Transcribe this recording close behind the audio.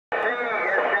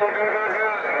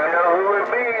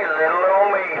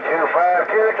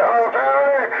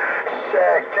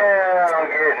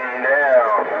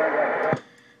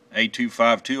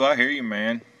8252, I hear you,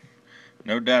 man.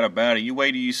 No doubt about it. You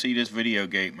wait till you see this video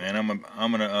gate, man. I'm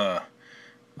gonna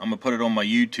put it on my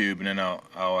YouTube, and then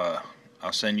I'll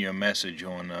send you a message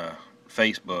on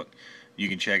Facebook. You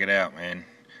can check it out, man.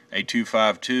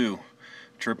 8252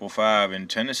 555 in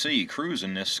Tennessee,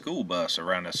 cruising this school bus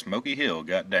around a Smoky Hill.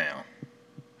 Got down.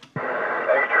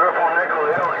 Hey, triple nickel,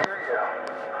 they don't hear you.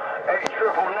 Hey,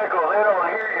 triple nickel, they don't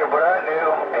hear you, but I do.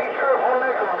 Hey, triple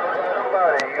nickel,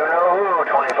 nobody, you know who?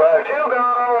 25-2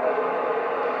 gone.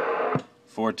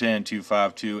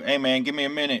 410-252. Hey, man, give me a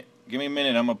minute. Give me a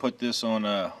minute. I'm gonna put this on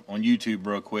YouTube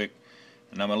real quick,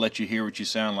 and I'm gonna let you hear what you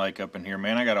sound like up in here,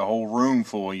 man. I got a whole room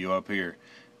full of you up here.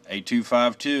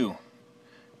 8252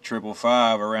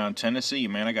 555 around Tennessee,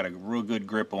 man. I got a real good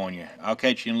grip on you. I'll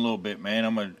catch you in a little bit, man.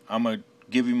 I'm gonna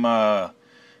give you my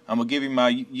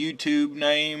YouTube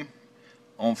name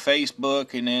on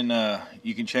Facebook, and then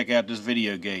you can check out this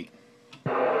video gate.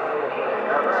 All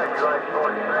right,